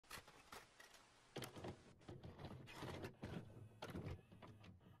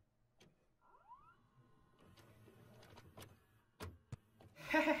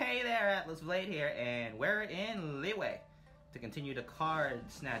Hey there, Atlas Blade here, and we're in Liyue to continue the card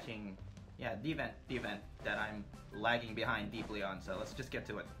snatching, the event that I'm lagging behind deeply on, so let's just get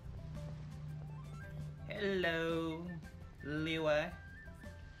to it. Hello, Liyue.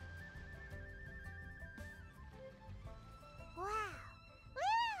 Wow,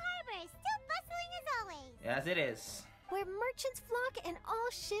 Liyue Harbor is still bustling as always. Yes, it is. Where merchants flock and all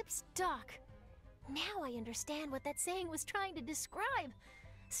ships dock. Now I understand what that saying was trying to describe.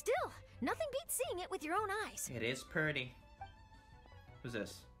 Still, nothing beats seeing it with your own eyes. It is pretty. Who's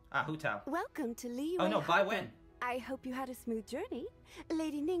this? Ah, Hu Tao. Welcome to Liyue. Oh no, by Harbor. when? I hope you had a smooth journey.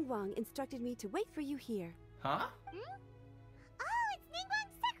 Lady Ningguang instructed me to wait for you here. Huh? Oh, it's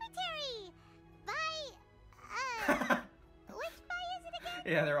Ningguang's secretary! By, which Bai is it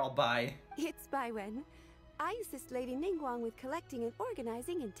again? Yeah, they're all by. It's Baiwen. I assist Lady Ningguang with collecting and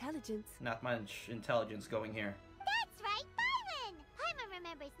organizing intelligence. Not much intelligence going here. That's right, Baiwen! Paimon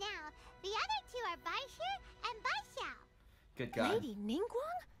remembers now. The other two are Bai Shi and Bai Xiao. Good God. Lady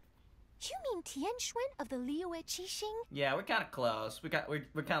Ningguang? You mean Tian Xuan of the Liyue Qixing? Yeah, we're kind of close. We're kind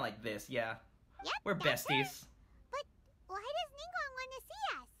of like this. Yeah. Yep, We're that's besties. her. But why does Ningguang want to see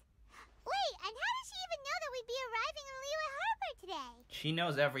us? Wait, and how does she even know that we'd be arriving in Liyue Harbor today? She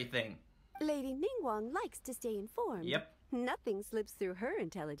knows everything. Lady Ningguang likes to stay informed. Yep. Nothing slips through her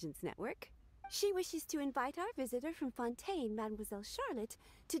intelligence network. She wishes to invite our visitor from Fontaine, Mademoiselle Charlotte,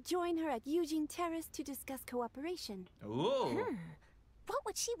 to join her at Eugene Terrace to discuss cooperation. Ooh. What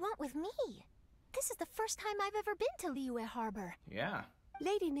would she want with me? This is the first time I've ever been to Liyue Harbor. Yeah.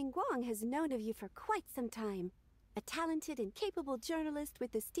 Lady Ningguang has known of you for quite some time. A talented and capable journalist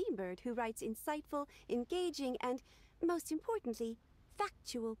with the Steambird who writes insightful, engaging, and, most importantly,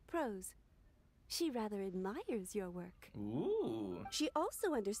 factual prose. She rather admires your work. Ooh. She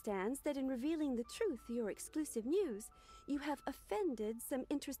also understands that in revealing the truth, your exclusive news, you have offended some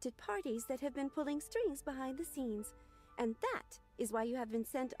interested parties that have been pulling strings behind the scenes. And that is why you have been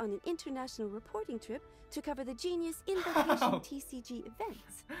sent on an international reporting trip to cover the Genius Invocation TCG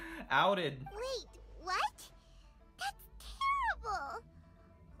events. Outed. Wait, what? That's terrible!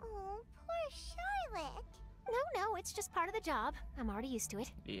 Oh, poor Charlotte. No, it's just part of the job. I'm already used to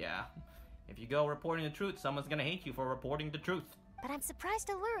it. Yeah. If you go reporting the truth, someone's gonna hate you for reporting the truth. But I'm surprised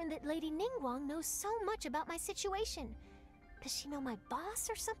to learn that Lady Ningguang knows so much about my situation. Does she know my boss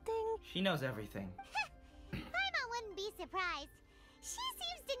or something? She knows everything. Paimon wouldn't be surprised. She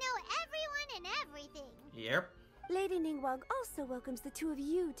seems to know everyone and everything. Yep. Lady Ningguang also welcomes the two of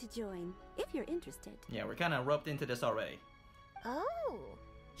you to join, if you're interested. Yeah, we're kind of roped into this already. Oh,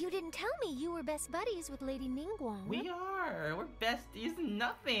 you didn't tell me you were best buddies with Lady Ningguang. We are. We're besties.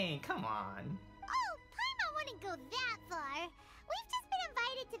 Nothing. Come on. Oh, Paimon wouldn't go that far. We've just been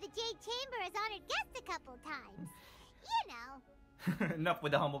invited to the Jade Chamber as honored guests a couple times. You know. Enough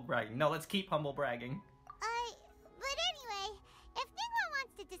with the humble bragging. No, let's keep humble bragging. But anyway, if Ningguang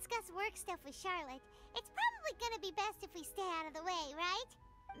wants to discuss work stuff with Charlotte, it's probably gonna be best if we stay out of the way, right?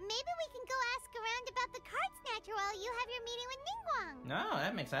 Maybe we can go ask around about the card snatcher while you have your meeting with Ningguang. No,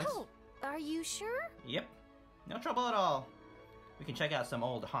 that makes sense. Oh, are you sure? Yep. No trouble at all. We can check out some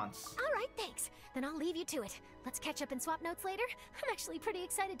old haunts. All right, thanks. Then I'll leave you to it. Let's catch up and swap notes later. I'm actually pretty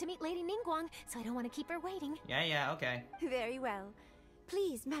excited to meet Lady Ningguang, so I don't want to keep her waiting. Yeah, okay. Very well.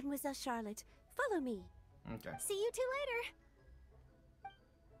 Please, Mademoiselle Charlotte, follow me. Okay. See you two later.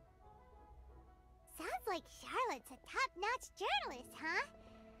 Sounds like Charlotte's a top-notch journalist, huh?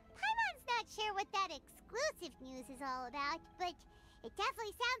 Paimon's not sure what that exclusive news is all about, but it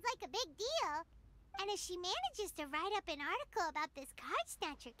definitely sounds like a big deal. And if she manages to write up an article about this card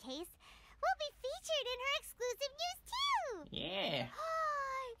snatcher case, we'll be featured in her exclusive news too! Yeah.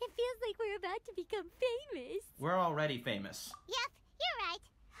 It feels like we're about to become famous. We're already famous. Yep, you're right.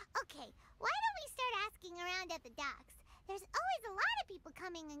 Okay, why don't we start asking around at the docks? There's always a lot of people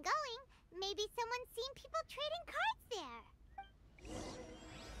coming and going. Maybe someone's seen people trading cards there.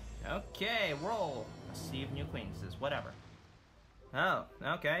 Okay, roll. Receive new acquaintances, whatever. Oh,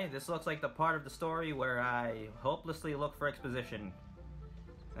 okay. This looks like the part of the story where I hopelessly look for exposition.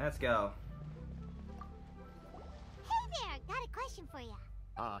 Let's go. Hey there, got a question for you.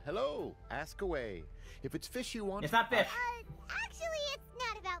 Hello. Ask away. If it's fish you want... It's not fish. Actually, it's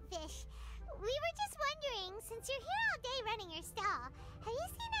not about fish. We were just wondering, since you're here all day running your stall, have you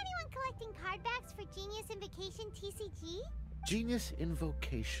seen anyone collecting card backs for Genius Invocation TCG? Genius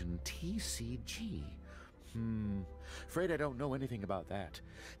Invocation TCG. Afraid I don't know anything about that.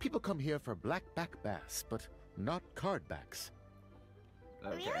 People come here for blackback bass, but not card backs.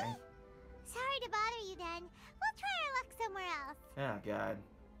 Okay. Really? Sorry to bother you then. We'll try our luck somewhere else. Oh, God.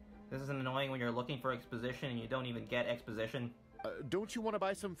 This is annoying when you're looking for exposition and you don't even get exposition. Don't you want to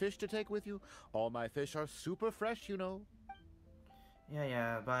buy some fish to take with you? All my fish are super fresh, you know.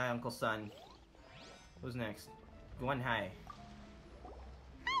 Yeah, bye, Uncle Sun. Who's next? Gwen Hai.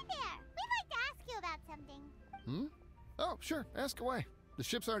 Hi there! We'd like to ask you about something. Hmm? Oh, sure, ask away. The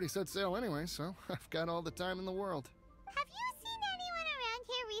ship's already set sail anyway, so I've got all the time in the world. Have you seen anyone around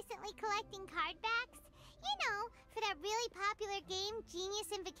here recently collecting card backs? You know, for that really popular game,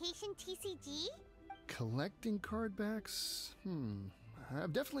 Genius Invocation TCG? Collecting card backs?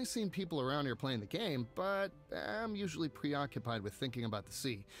 I've definitely seen people around here playing the game, but I'm usually preoccupied with thinking about the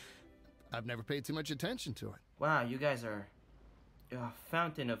sea. I've never paid too much attention to it. Wow, you guys are a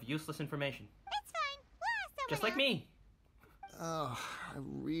fountain of useless information. It's fine. We'll ask someone Just like else. me. Oh, I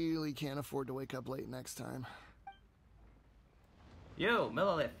really can't afford to wake up late next time. You,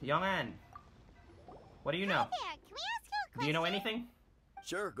 Millilith, Young An. What do you know? Hi there. Can we ask you a question? Do you know anything?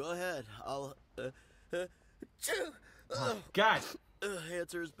 Sure, go ahead. I'll, Oh, God!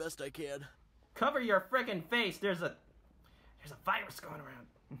 answer as best I can. Cover your frickin' face. There's a virus going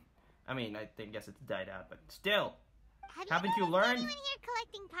around. I mean, I guess it's died out, but still. Haven't you noticed learned? anyone here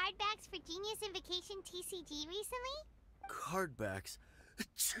collecting card backs for Genius Invocation TCG recently? Card backs?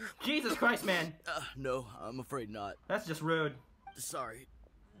 Jesus Christ, man. No, I'm afraid not. That's just rude. Sorry.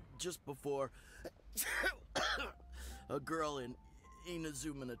 Just before, a girl in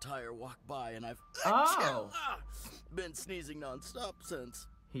Inazuman attire walked by, and I've Oh. been sneezing nonstop since.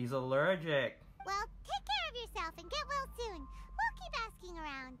 He's allergic. Well, take care of yourself and get well soon. We'll keep asking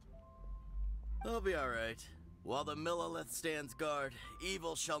around. I'll be alright. While the Millilith stands guard,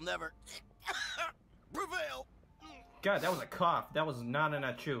 evil shall never prevail. God, that was a cough. That was not an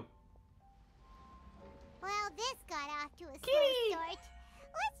achoo. Well, this got off to a slow Kitty! start.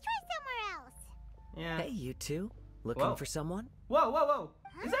 Let's try somewhere else. Yeah. Hey, you two. Looking Whoa. for someone? Whoa.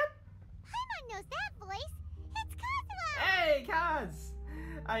 Is that? Paimon knows that voice. It's Kazuha! Hey, Kaz!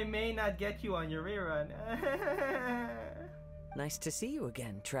 I may not get you on your rerun. Nice to see you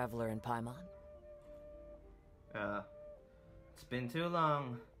again, Traveler and Paimon. It's been too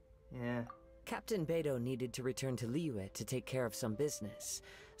long. Yeah. Captain Beidou needed to return to Liyue to take care of some business,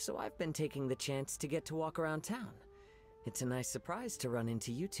 so I've been taking the chance to get to walk around town. It's a nice surprise to run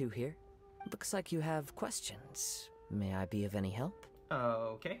into you two here. Looks like you have questions. May I be of any help?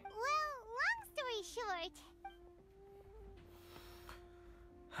 Okay. Well, long story short,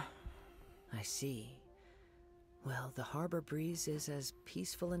 I see. Well, the harbor breeze is as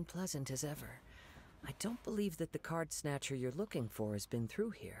peaceful and pleasant as ever. I don't believe that the card snatcher you're looking for has been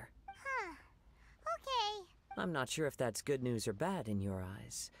through here. huh. Okay. I'm not sure if that's good news or bad in your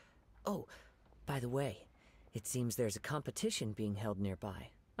eyes. Oh, by the way, it seems there's a competition being held nearby.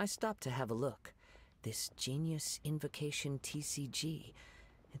 I stopped to have a look. This Genius Invocation TCG.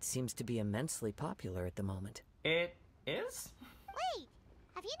 It seems to be immensely popular at the moment. It is? Wait,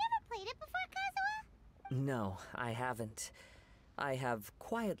 have you never played it before, Kazuha? No, I haven't. I have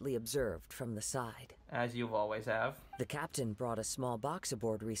quietly observed from the side. As you always have. The captain brought a small box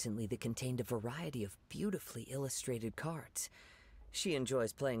aboard recently that contained a variety of beautifully illustrated cards. She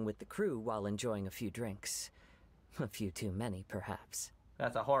enjoys playing with the crew while enjoying a few drinks. A few too many, perhaps.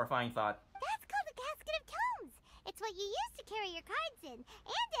 That's a horrifying thought. That's called a casket of tomes. It's what you use to carry your cards in,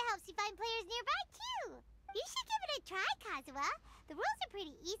 and it helps you find players nearby, too. You should give it a try, Kazuha. The rules are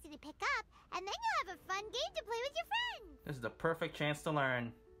pretty easy to pick up, and then you'll have a fun game to play with your friends. This is the perfect chance to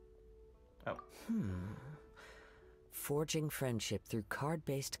learn. Oh. Forging friendship through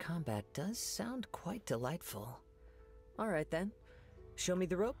card-based combat does sound quite delightful. All right, then. Show me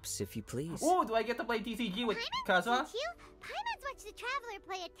the ropes, if you please. Ooh, do I get to play TCG with Paimon Kazuha? teach you? Paimon's watched the Traveler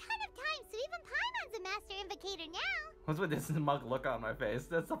play a ton of times, so even Paimon's a master invocator now. What's with this smug look on my face?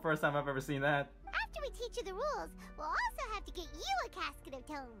 That's the first time I've ever seen that. After we teach you the rules, we'll also have to get you a casket of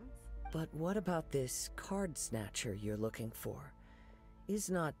tomes. But what about this card snatcher you're looking for? Is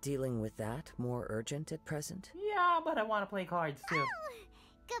not dealing with that more urgent at present? Yeah, but I want to play cards too. Oh,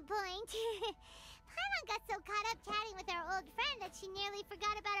 good point. Paimon got so caught up chatting with our old friend that she nearly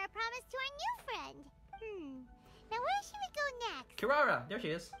forgot about our promise to our new friend. Now where should we go next? Kirara, there she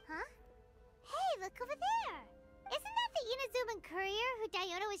is. Huh? Hey, look over there. Isn't that the Inazuman courier who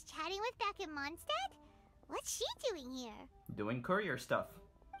Diona was chatting with back in Mondstadt? What's she doing here? Doing courier stuff.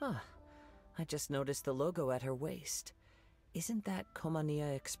 Ah, I just noticed the logo at her waist. Isn't that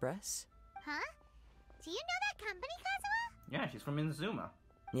Komania Express? Huh? Do you know that company, Kazuha? Yeah, she's from Inazuma.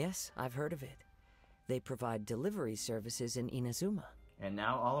 Yes, I've heard of it. They provide delivery services in Inazuma. And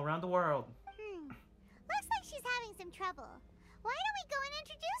now all around the world. Looks like she's having some trouble. Why don't we go and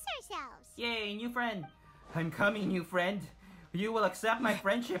introduce ourselves? Yay, new friend. I'm coming, new friend. You will accept my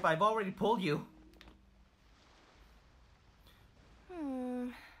friendship. I've already pulled you.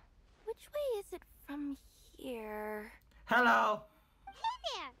 Which way is it from here? Hello. Hey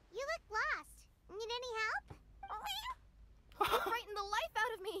there, you look lost. Need any help? You frightened the life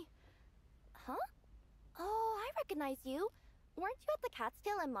out of me. Huh? Oh, I recognize you. Weren't you at the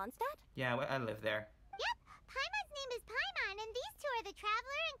Catskill in Mondstadt? Yeah, I live there. Yep, Paimon's name is Paimon, and these two are the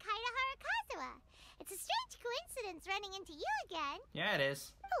Traveler and Kirara Kazuha. It's a strange coincidence running into you again. Yeah, it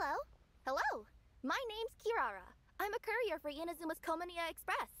is. Hello. Hello. My name's Kirara. I'm a courier for Inazuma's Komaniya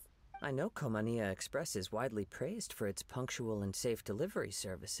Express. I know Komaniya Express is widely praised for its punctual and safe delivery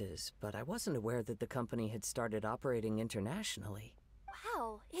services, but I wasn't aware that the company had started operating internationally.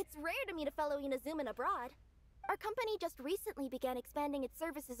 Wow, it's rare to meet a fellow Inazuman abroad. Our company just recently began expanding its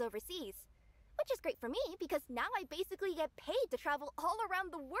services overseas. Which is great for me, because now I basically get paid to travel all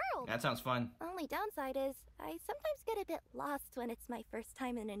around the world! That sounds fun. Only downside is, I sometimes get a bit lost when it's my first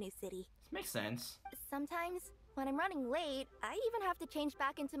time in a new city. Makes sense. Sometimes, when I'm running late, I even have to change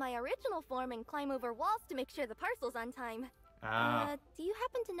back into my original form and climb over walls to make sure the parcel's on time. Do you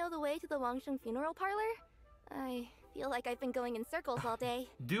happen to know the way to the Wangsheng funeral parlor? I feel like I've been going in circles all day.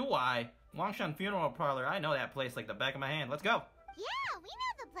 Do I? Wangshan Funeral Parlor, I know that place like the back of my hand. Let's go. Yeah, we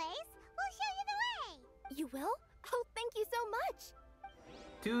know the place. We'll show you the way. You will? Oh, thank you so much!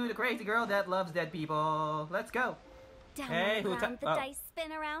 To the crazy girl that loves dead people. Let's go. Down Hey, on the who ground, the oh. dice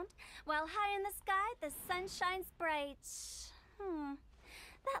spin around, while high in the sky, the sun shines bright.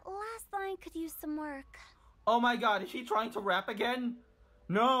 That last line could use some work. Oh my god, is she trying to rap again?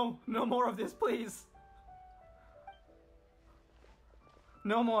 No, no more of this, please.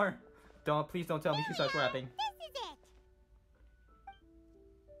 No more. Please don't tell me she starts rapping. This is it.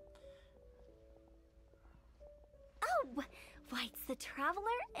 Oh, why, it's the Traveler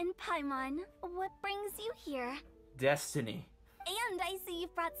and Paimon. What brings you here? Destiny. And I see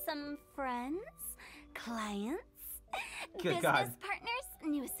you've brought some friends, clients, Good business God. partners,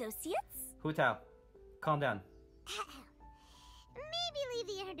 new associates. Hu Tao, calm down. Maybe leave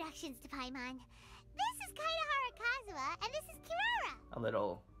the introductions to Paimon. This is Kirara Kazuha, and this is Kirara. A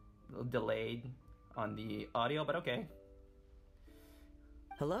little delayed on the audio, but okay.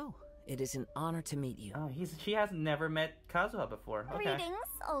 Hello. It is an honor to meet you. Oh, she has never met Kazuha before. Okay. Greetings,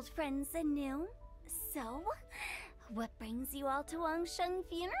 old friends and new. So, what brings you all to Wangsheng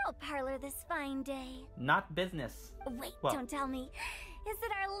Funeral Parlor this fine day? Not business. Wait, Well- don't tell me. Is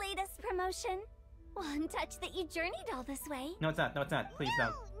it our latest promotion? One touch that you journeyed all this way. No, it's not. No, it's not. Please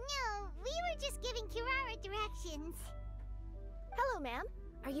don't. No, we were just giving Kirara directions. Hello, ma'am.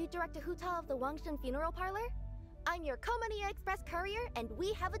 Are you Director Huta of the Wangsheng Funeral Parlor? I'm your Komaniya Express courier, and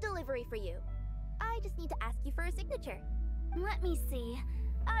we have a delivery for you. I just need to ask you for a signature. Let me see.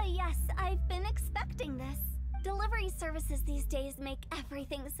 Ah, yes, I've been expecting this. Delivery services these days make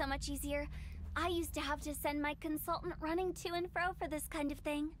everything so much easier. I used to have to send my consultant running to and fro for this kind of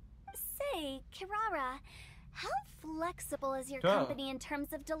thing. Say, Kirara, how flexible is your company in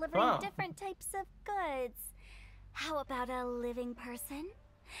terms of delivering different types of goods? How about a living person?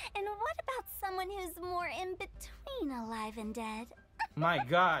 And what about someone who's more in between alive and dead? My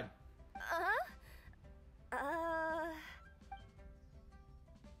god.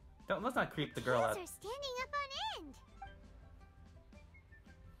 Let's not creep the girl out. Hands are standing up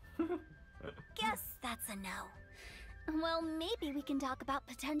on end. Guess that's a no. Well, maybe we can talk about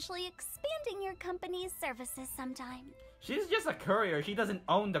potentially expanding your company's services sometime. She's just a courier. She doesn't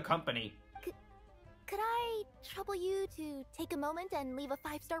own the company. Could I trouble you to take a moment and leave a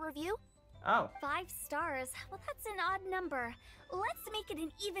 5-star review? Oh. 5 stars? Well, that's an odd number. Let's make it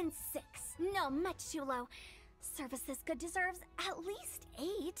an even 6. No, much too low. Service this good deserves at least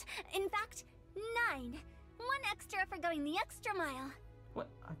 8. In fact, 9. 1 extra for going the extra mile. What?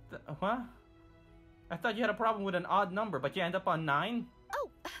 What? I thought you had a problem with an odd number, but you end up on 9? Oh,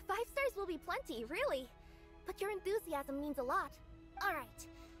 5 stars will be plenty, really. But your enthusiasm means a lot. Alright,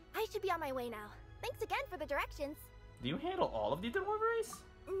 I should be on my way now. Thanks again for the directions. Do you handle all of the deliveries?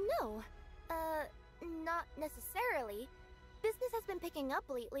 No. Not necessarily. Business has been picking up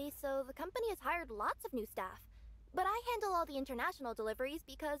lately, so the company has hired lots of new staff. But I handle all the international deliveries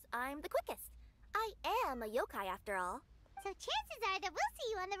because I'm the quickest. I am a yokai after all. So chances are that we'll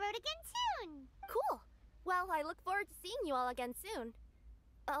see you on the road again soon. Cool. Well, I look forward to seeing you all again soon.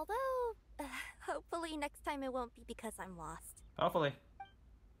 Although, hopefully next time it won't be because I'm lost. Hopefully.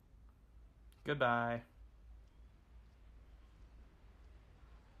 Goodbye.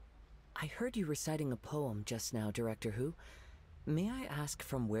 I heard you reciting a poem just now, Director Who. May I ask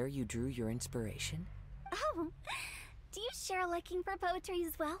from where you drew your inspiration? Oh, do you share a liking for poetry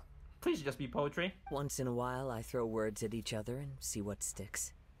as well? Please just be poetry. Once in a while, I throw words at each other and see what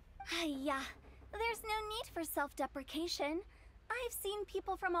sticks. Yeah, there's no need for self-deprecation. I've seen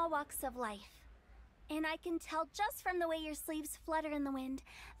people from all walks of life. And I can tell just from the way your sleeves flutter in the wind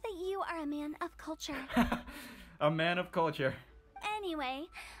that you are a man of culture. A man of culture. Anyway,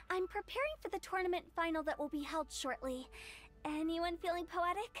 I'm preparing for the tournament final that will be held shortly. Anyone feeling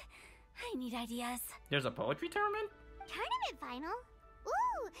poetic? I need ideas. There's a poetry tournament? Tournament final?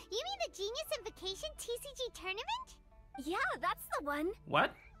 Ooh, you mean the Genius Invocation TCG tournament? Yeah, that's the one.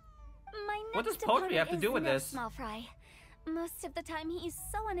 What? My next What does poetry have to do with this? Small fry. Most of the time he's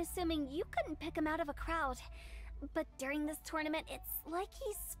so unassuming you couldn't pick him out of a crowd. But during this tournament, it's like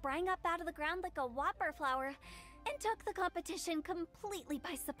he sprang up out of the ground like a whopper flower and took the competition completely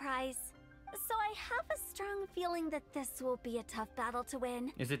by surprise. So I have a strong feeling that this will be a tough battle to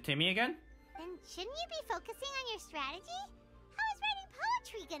win. Is it Timmy again? Then shouldn't you be focusing on your strategy? How is writing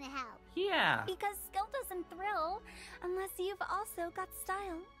poetry gonna help? Yeah. Because skill doesn't thrill unless you've also got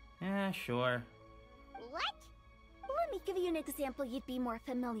style. Yeah, sure. What? Let me give you an example you'd be more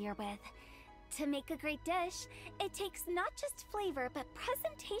familiar with. To make a great dish, it takes not just flavor, but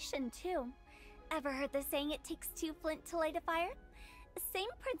presentation too. Ever heard the saying it takes two flint to light a fire? Same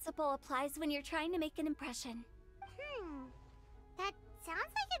principle applies when you're trying to make an impression. That sounds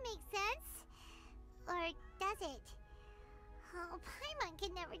like it makes sense. Or does it? Oh, Paimon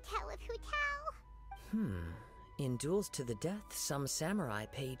can never tell with Hu Tao. In duels to the death, some samurai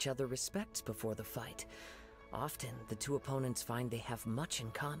pay each other respects before the fight. Often, the two opponents find they have much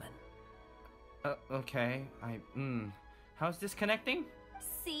in common. Okay. How's this connecting?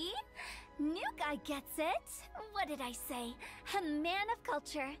 See? New guy gets it. What did I say? A man of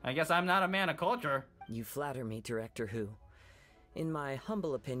culture. I guess I'm not a man of culture. You flatter me, Director Who. In my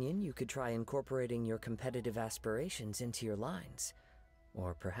humble opinion, you could try incorporating your competitive aspirations into your lines.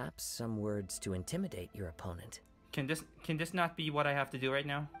 Or perhaps some words to intimidate your opponent. Can this not be what I have to do right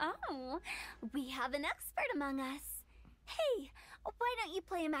now? Oh, we have an expert among us. Hey, why don't you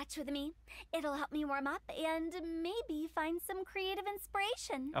play a match with me? It'll help me warm up and maybe find some creative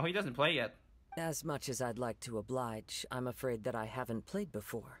inspiration. Oh, he doesn't play yet. As much as I'd like to oblige, I'm afraid that I haven't played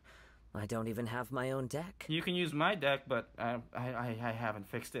before. I don't even have my own deck. You can use my deck, but I haven't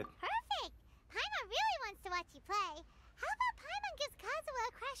fixed it. Perfect! Paimon really wants to watch you play. How about Paimon gives Kazuha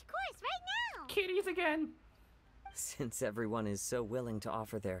a crash course right now? Kitties again! Since everyone is so willing to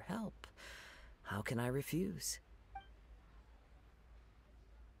offer their help, how can I refuse?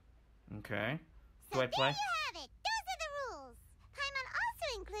 Okay. So Do I play? there you have it! Those are the rules! Paimon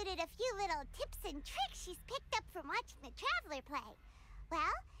also included a few little tips and tricks she's picked up from watching the Traveler play. Well,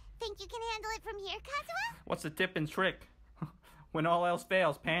 think you can handle it from here, Kazuha? What's the tip and trick? When all else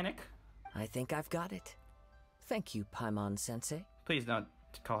fails, panic? I think I've got it. Thank you, Paimon-sensei. Please don't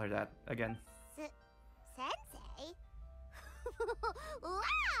call her that again. Sensei?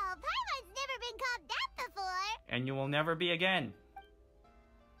 Wow! Paimon's never been called that before! And you will never be again.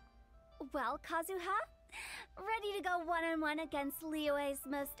 Well, Kazuha, ready to go one-on-one against Liyue's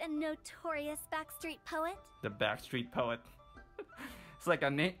most notorious backstreet poet? The backstreet poet. It's like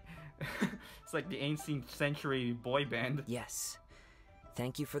it's like the 18th century boy band. Yes.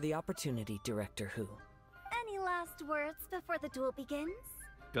 Thank you for the opportunity, Director Who. Any last words before the duel begins?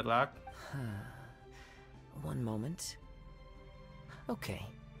 Good luck. One moment. Okay.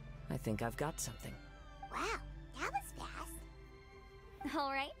 I think I've got something. Wow, that was fast.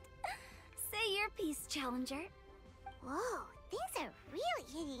 All right. Say your piece, Challenger. Whoa, things are really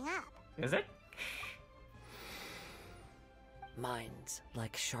heating up. Is it? Minds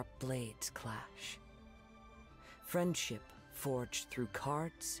like sharp blades clash. Friendship forged through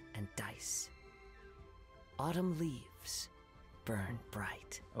cards and dice. Autumn leaves burn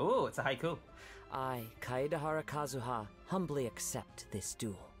bright. Oh, it's a haiku. I, Kaedahara Kazuha, humbly accept this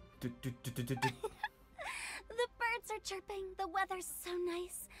duel. The birds are chirping, the weather's so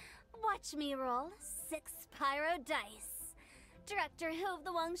nice. Watch me roll 6 pyro dice. Director Who of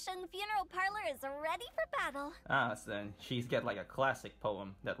the Wangsheng Funeral Parlor is ready for battle. Ah, so then she's got like a classic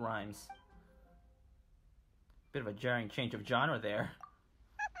poem that rhymes. Bit of a jarring change of genre there.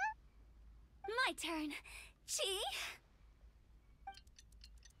 My turn. Chi?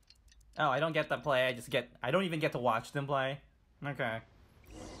 Oh, I don't get to play, I don't even get to watch them play. Okay.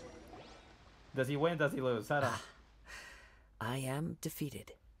 Does he win, does he lose? I don't... I am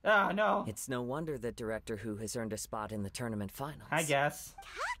defeated. Ah, no. It's no wonder that Director Who has earned a spot in the tournament finals. I guess.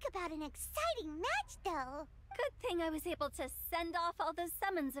 Talk about an exciting match, though. Good thing I was able to send off all those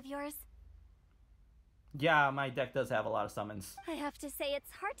summons of yours. Yeah, my deck does have a lot of summons. I have to say,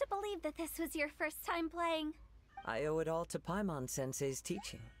 it's hard to believe that this was your first time playing. I owe it all to Paimon-sensei's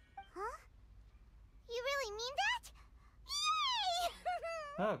teaching. Huh? You really mean that?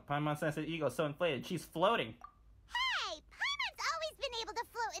 Yay! Oh, Paimon Sensei's ego is so inflated, she's floating. Hey, Paimon's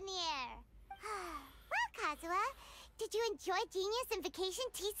Did you enjoy Genius and Vacation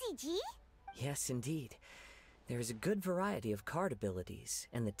TCG? Yes, indeed. There is a good variety of card abilities,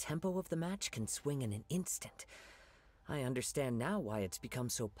 and the tempo of the match can swing in an instant. I understand now why it's become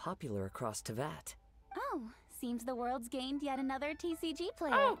so popular across Teyvat. Oh, seems the world's gained yet another TCG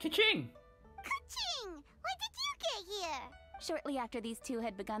player. Oh, ka-ching! Ka-ching! When did you get here? Shortly after these two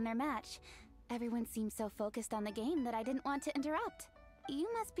had begun their match, everyone seemed so focused on the game that I didn't want to interrupt. You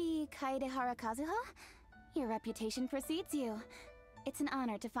must be Kaede Harakazuha? Your reputation precedes you. It's an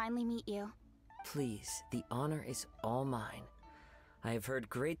honor to finally meet you. Please, the honor is all mine. I have heard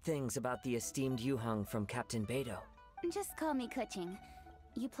great things about the esteemed Yuheng from Captain Beidou. Just call me Kuching.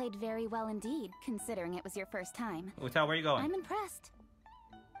 You played very well indeed, considering it was your first time. Uta, where are you going? I'm impressed.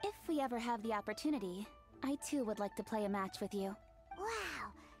 If we ever have the opportunity, I too would like to play a match with you. Wow,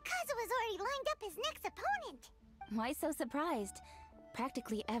 Kazuha's already lined up his next opponent. Why so surprised?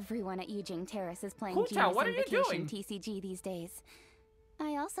 Practically everyone at Yujing Terrace is playing Uta, Genius what are and you Vacation doing? TCG these days.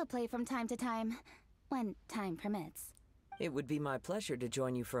 I also play from time to time, when time permits. It would be my pleasure to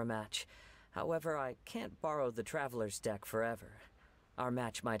join you for a match. However, I can't borrow the Traveler's deck forever. Our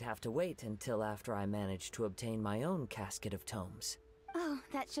match might have to wait until after I manage to obtain my own casket of tomes. Oh,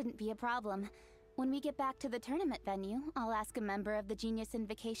 that shouldn't be a problem. When we get back to the tournament venue, I'll ask a member of the Genius and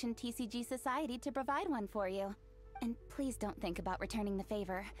Vacation TCG Society to provide one for you. And please don't think about returning the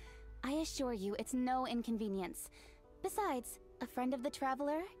favor. I assure you it's no inconvenience. Besides, a friend of the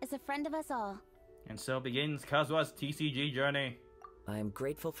Traveler is a friend of us all. And so begins Kazuha's TCG journey. I am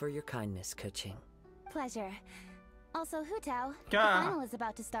grateful for your kindness, Kuching. Pleasure. Also, Hutao, the Ka. final is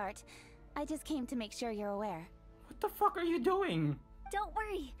about to start. I just came to make sure you're aware. What the fuck are you doing? Don't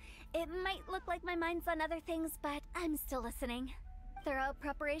worry. It might look like my mind's on other things, but I'm still listening. Thorough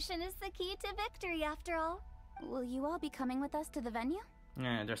preparation is the key to victory, after all. Will you all be coming with us to the venue?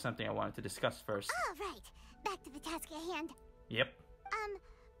 Yeah, there's something I wanted to discuss first. All right, back to the task at hand. Yep.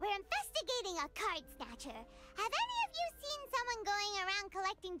 We're investigating a card snatcher. Have any of you seen someone going around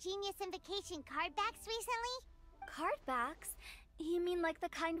collecting Genius and Vacation card backs recently? Card backs? You mean like the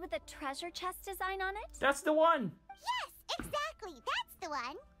kind with a treasure chest design on it? That's the one! Yes, exactly, that's the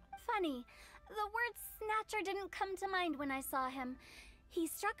one. Funny. The word snatcher didn't come to mind when I saw him. He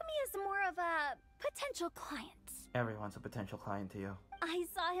struck me as more of a potential client. Everyone's a potential client to you. I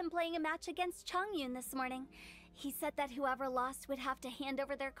saw him playing a match against Chongyun this morning. He said that whoever lost would have to hand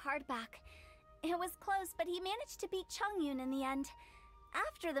over their card back. It was close, but he managed to beat Chongyun in the end.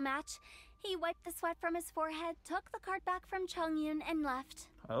 After the match, he wiped the sweat from his forehead, took the card back from Chongyun, and left.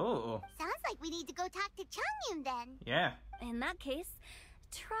 Oh. Sounds like we need to go talk to Chongyun then. Yeah. In that case,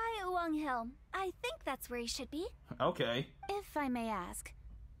 try Uwang Hill. I think that's where he should be. Okay. If I may ask,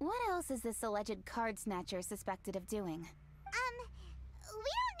 what else is this alleged card snatcher suspected of doing? We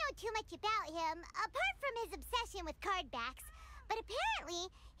don't know too much about him, apart from his obsession with card backs. But apparently,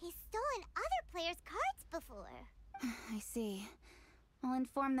 he's stolen other players' cards before. I see. I'll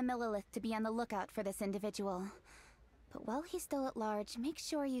inform the Millilith to be on the lookout for this individual. But while he's still at large, make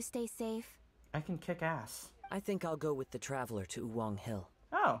sure you stay safe. I can kick ass. I think I'll go with the Traveler to Uwang Hill.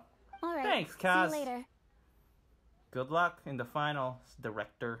 Oh. All right. Thanks, See Kaz. you later. Good luck in the finals,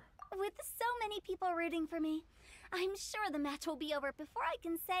 director. With so many people rooting for me, I'm sure the match will be over before I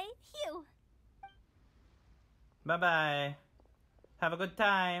can say phew. Bye-bye. Have a good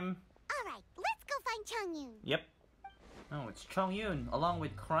time. All right, let's go find Chongyun. Yep. Oh, it's Chongyun, along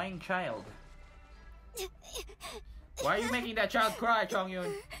with Crying Child. Why are you making that child cry,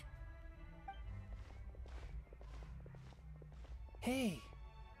 Chongyun? Hey,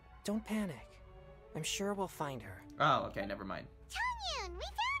 don't panic. I'm sure we'll find her. Oh, okay, never mind. Chongyun, we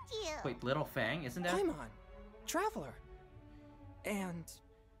found you. Wait, Little Fang, isn't that? Paimon, Traveler. And...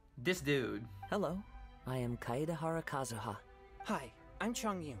 This dude. Hello, I am Kaede Harakazuha. Hi, I'm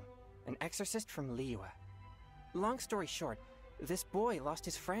Chongyun, an exorcist from Liyue. Long story short, this boy lost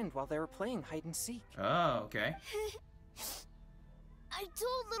his friend while they were playing hide and seek. Oh, okay. I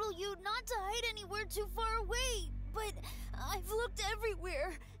told little you not to hide anywhere too far away, but I've looked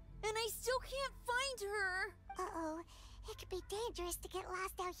everywhere, and I still can't find her. Uh-oh, it could be dangerous to get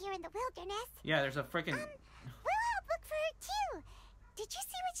lost out here in the wilderness. Yeah, there's a freaking... We'll help look for her too. Did you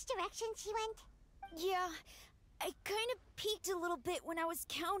see which direction she went? Yeah, I kind of peeked a little bit when I was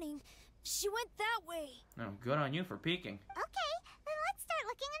counting. She went that way. Oh, good on you for peeking. Okay, then let's start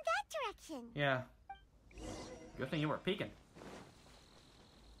looking in that direction. Yeah. Good thing you were peeking.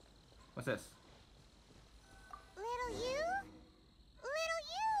 What's this? Little you? Little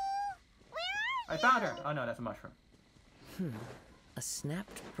you? Where are I found her! Oh no, that's a mushroom. A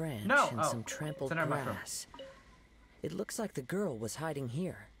snapped branch No! and Oh, some trampled it's another mushroom. grass. It looks like the girl was hiding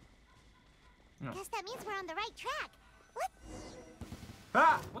here. No. Guess that means we're on the right track.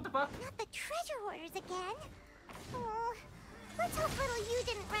 Ah! What the fuck? Not the treasure hoarders again. Oh, let's hope little you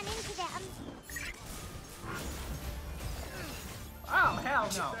didn't run into them. Oh, hell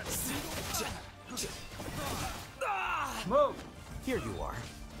no. Move! Here you are.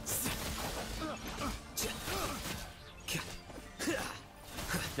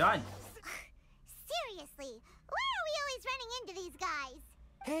 Done. Seriously, why are we always running into these guys?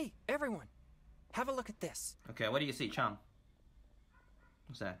 Hey, everyone! Have a look at this. Okay, what do you see, Chum?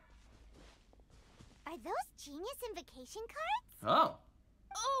 What's that? Are those genius invocation cards? Oh!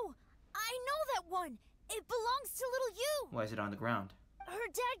 Oh, I know that one. It belongs to little you. Why is it on the ground? Her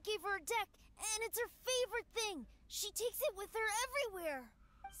dad gave her a deck, and it's her favorite thing. She takes it with her everywhere.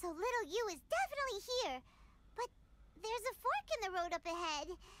 So little you is definitely here. But there's a fork in the road up ahead.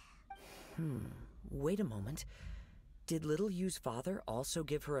 Wait a moment. Did Little Yu's father also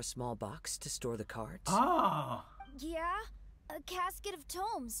give her a small box to store the cards? Oh! Yeah, a casket of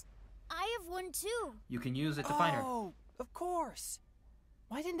tomes. I have one too. You can use it to find her. Oh, of course.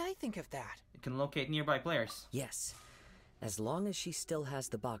 Why didn't I think of that? It can locate nearby players. Yes. As long as she still has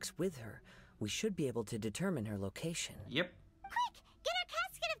the box with her, we should be able to determine her location. Yep. Quick, get our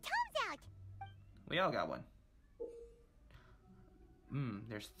casket of tomes out. We all got one.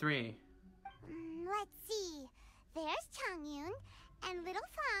 There's 3. Let's see. There's Changyun and little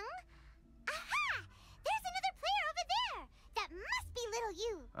Feng. Aha! There's another player over there. That must be little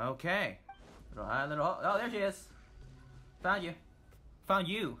you. Okay. Little high, little... Oh, there she is. Found you. Found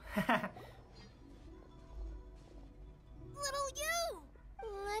you. Little you!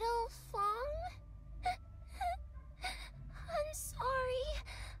 Little Fong? I'm sorry.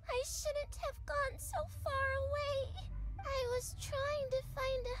 I shouldn't have gone so far away. I was trying to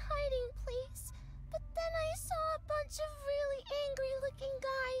find a hiding place, but then I saw a bunch of really angry-looking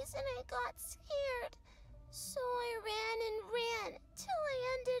guys and I got scared. So I ran till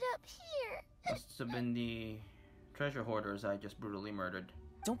I ended up here. Must have been the treasure hoarders I just brutally murdered.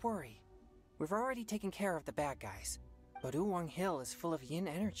 Don't worry. We've already taken care of the bad guys. But Uwang Hill is full of yin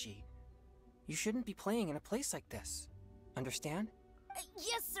energy. You shouldn't be playing in a place like this. Understand?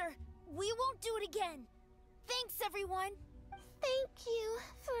 Yes, sir. We won't do it again. Thanks, everyone. Thank you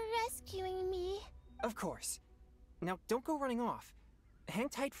for rescuing me. Of course. Now, don't go running off. Hang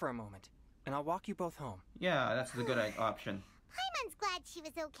tight for a moment, and I'll walk you both home. Yeah, that's the good option. Paimon's glad she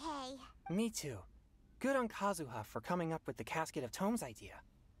was okay. Me too. Good on Kazuha for coming up with the Casket of Tomes idea.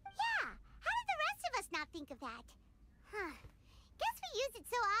 Yeah, how did the rest of us not think of that? Huh. Guess we use it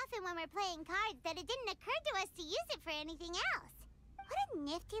so often when we're playing cards that it didn't occur to us to use it for anything else. What a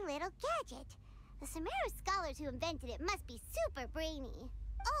nifty little gadget. The Sumeru scholars who invented it must be super brainy.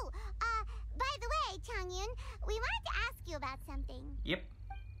 Oh, by the way, Changyun, we wanted to ask you about something. Yep.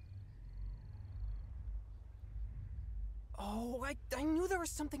 Oh, I knew there was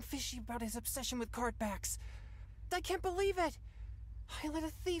something fishy about his obsession with card backs. I can't believe it. I let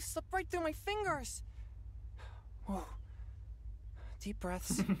a thief slip right through my fingers. Whoa. Deep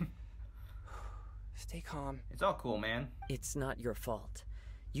breaths. Stay calm. It's all cool, man. It's not your fault.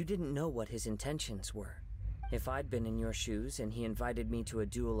 You didn't know what his intentions were. If I'd been in your shoes and he invited me to a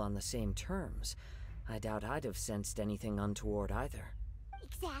duel on the same terms, I doubt I'd have sensed anything untoward either.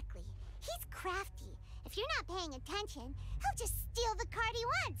 Exactly. He's crafty. If you're not paying attention, he'll just steal the card he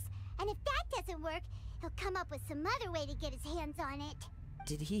wants. And if that doesn't work, he'll come up with some other way to get his hands on it.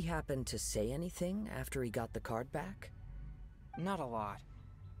 Did he happen to say anything after he got the card back? Not a lot.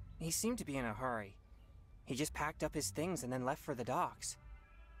 He seemed to be in a hurry. He just packed up his things and then left for the docks.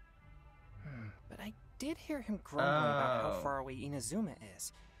 But I did hear him grumbling about how far away Inazuma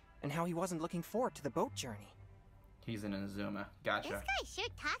is, and how he wasn't looking forward to the boat journey. He's in Inazuma. Gotcha. This guy sure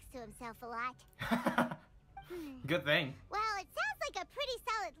talks to himself a lot. Good thing. Well, it sounds like a pretty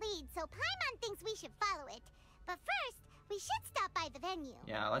solid lead, so Paimon thinks we should follow it. But first, we should stop by the venue.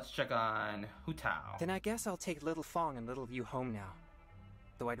 Yeah, let's check on Hutao. Then I guess I'll take Little Fong and Little Yu home now.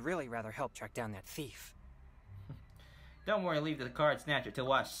 Though I'd really rather help track down that thief. Don't worry, leave the card snatcher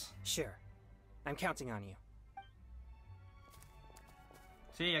to us. Sure. I'm counting on you.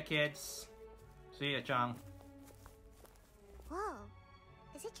 See ya, kids. See ya, Chong. Whoa.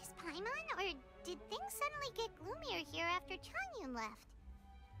 Is it just Paimon, or did things suddenly get gloomier here after Changyun left?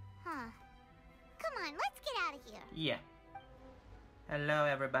 Huh. Come on, let's get out of here. Yeah. Hello,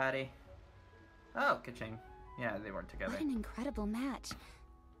 everybody. Oh, ka-ching. Yeah, they weren't together. What an incredible match.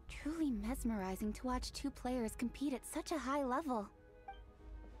 Truly mesmerizing to watch two players compete at such a high level.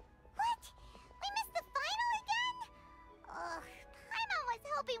 What? We missed the final again? Ugh, Paimon was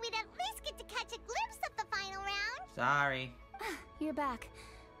hoping we'd at least get to catch a glimpse of the final round. Sorry. You're back.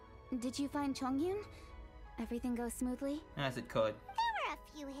 Did you find Chongyun? everything go smoothly? As it could. There were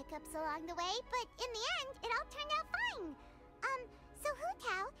a few hiccups along the way, but in the end, it all turned out fine. So Hu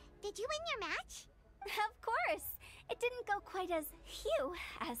Tao, did you win your match? Of course! It didn't go quite as phew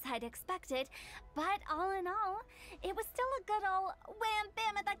as I'd expected, but all in all, it was still a good old wham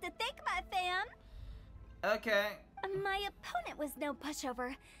bam I'd like to thank my fam! Okay. My opponent was no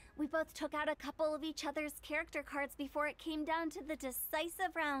pushover. We both took out a couple of each other's character cards before it came down to the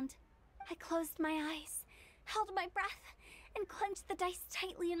decisive round. I closed my eyes, held my breath, and clenched the dice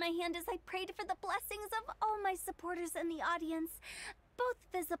tightly in my hand as I prayed for the blessings of all my supporters in the audience, both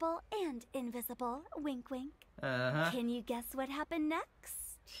visible and invisible. Wink, wink. Can you guess what happened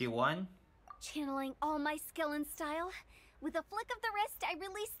next? She won? Channeling all my skill and style, with a flick of the wrist, I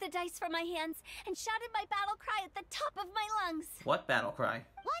released the dice from my hands and shouted my battle cry at the top of my lungs. What battle cry?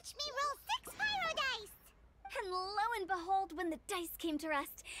 Watch me roll 6 pyro dice! And lo and behold, when the dice came to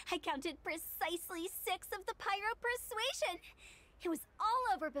rest, I counted precisely 6 of the pyro persuasion. It was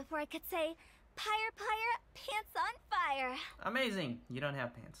all over before I could say, "Pyre, pyre, pants on fire." Amazing. You don't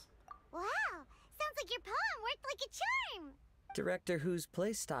have pants. Wow, sounds like your poem worked like a charm. Director Who's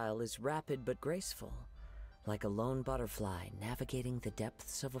playstyle is rapid but graceful, like a lone butterfly navigating the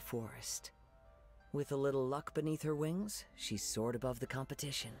depths of a forest. With a little luck beneath her wings, she soared above the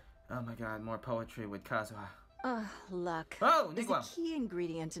competition. Oh my god, more poetry with Kazuha. Luck Oh, is Nigwa. a key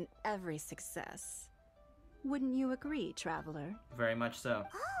ingredient in every success. Wouldn't you agree, Traveler? Very much so.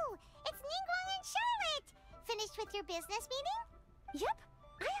 Oh, it's Ningguang and Charlotte! Finished with your business meeting? Yep.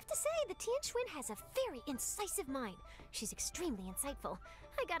 I have to say, the Tianquan has a very incisive mind. She's extremely insightful.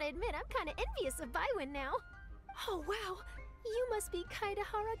 I gotta admit, I'm kinda envious of Baiwen now. Oh, wow. You must be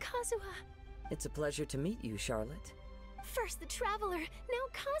Kaidahara Kazuha. It's a pleasure to meet you, Charlotte. First the Traveler, now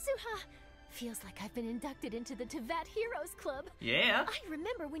Kazuha. Feels like I've been inducted into the Tevat Heroes Club. Yeah. I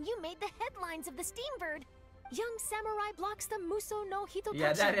remember when you made the headlines of the Steambird. Young samurai blocks the Muso no Hitotachi.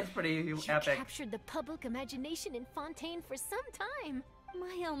 Yeah, that is pretty you epic. Captured the public imagination in Fontaine for some time.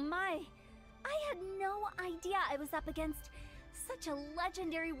 My oh my. I had no idea I was up against such a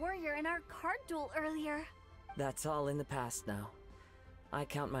legendary warrior in our card duel earlier. That's all in the past now. I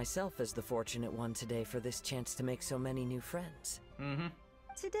count myself as the fortunate one today for this chance to make so many new friends. Mm-hmm.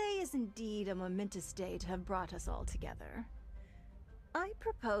 Today is indeed a momentous day to have brought us all together. I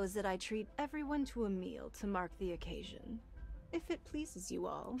propose that I treat everyone to a meal to mark the occasion, if it pleases you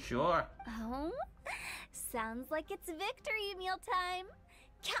all. Sure. Oh? Sounds like it's victory meal time.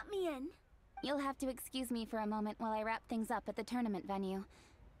 Count me in. You'll have to excuse me for a moment while I wrap things up at the tournament venue.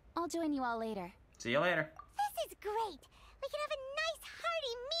 I'll join you all later. See you later. This is great. We can have a nice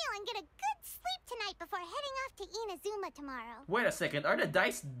hearty meal and get a good sleep tonight before heading off to Inazuma tomorrow. Wait a second, are the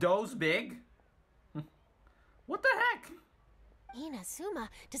dice those big? What the heck? Inazuma,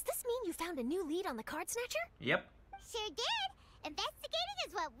 does this mean you found a new lead on the Card Snatcher? Yep. Sure did. Investigating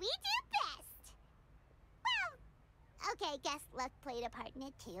is what we do best. Well, okay, guess luck played a part in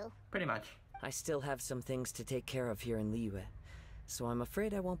it too. Pretty much. I still have some things to take care of here in Liyue, so I'm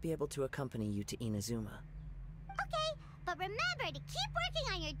afraid I won't be able to accompany you to Inazuma. Okay, but remember to keep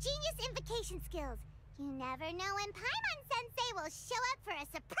working on your genius invocation skills. You never know when Paimon-sensei will show up for a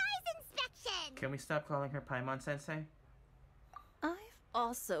surprise inspection! Can we stop calling her Paimon-sensei? I've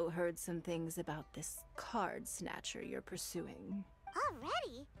also heard some things about this card snatcher you're pursuing.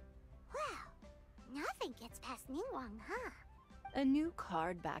 Already? Wow, nothing gets past Ningguang, huh? A new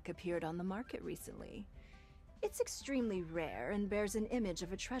card back appeared on the market recently. It's extremely rare and bears an image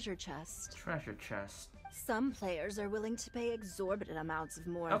of a treasure chest. Treasure chest. Some players are willing to pay exorbitant amounts of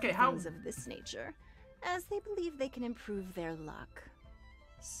more Okay, for things of this nature, as they believe they can improve their luck.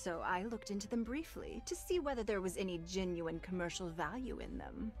 So I looked into them briefly to see whether there was any genuine commercial value in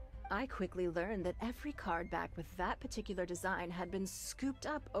them. I quickly learned that every card back with that particular design had been scooped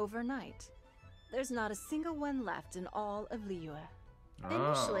up overnight. There's not a single one left in all of Liyue.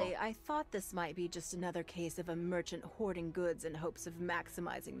 Initially, I thought this might be just another case of a merchant hoarding goods in hopes of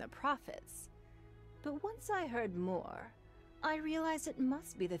maximizing their profits. But once I heard more, I realized it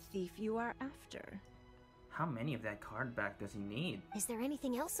must be the thief you are after. How many of that card back does he need? Is there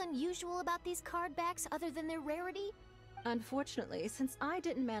anything else unusual about these card backs other than their rarity? Unfortunately, since I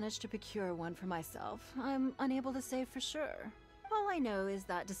didn't manage to procure one for myself, I'm unable to say for sure. All I know is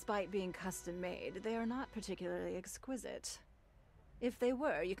that despite being custom-made, they are not particularly exquisite. If they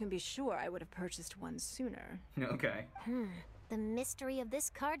were, you can be sure I would have purchased one sooner. Okay. The mystery of this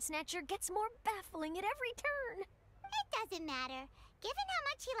Card Snatcher gets more baffling at every turn. It doesn't matter. Given how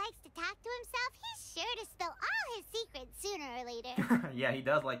much he likes to talk to himself, he's sure to spill all his secrets sooner or later. Yeah, he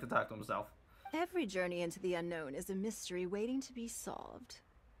does like to talk to himself. Every journey into the unknown is a mystery waiting to be solved.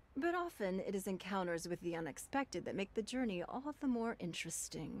 But often it is encounters with the unexpected that make the journey all the more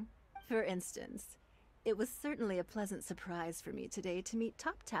interesting. For instance, it was certainly a pleasant surprise for me today to meet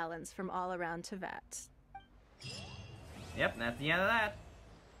top talents from all around Tevat. Yep, that's the end of that.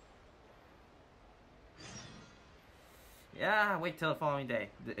 Yeah, wait till the following day.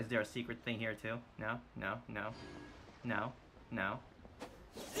 Is there a secret thing here too? No, no, no, no, no.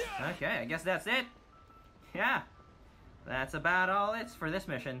 Okay, I guess that's it. Yeah, that's about all it's for this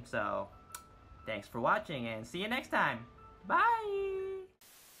mission, so thanks for watching and see you next time. Bye!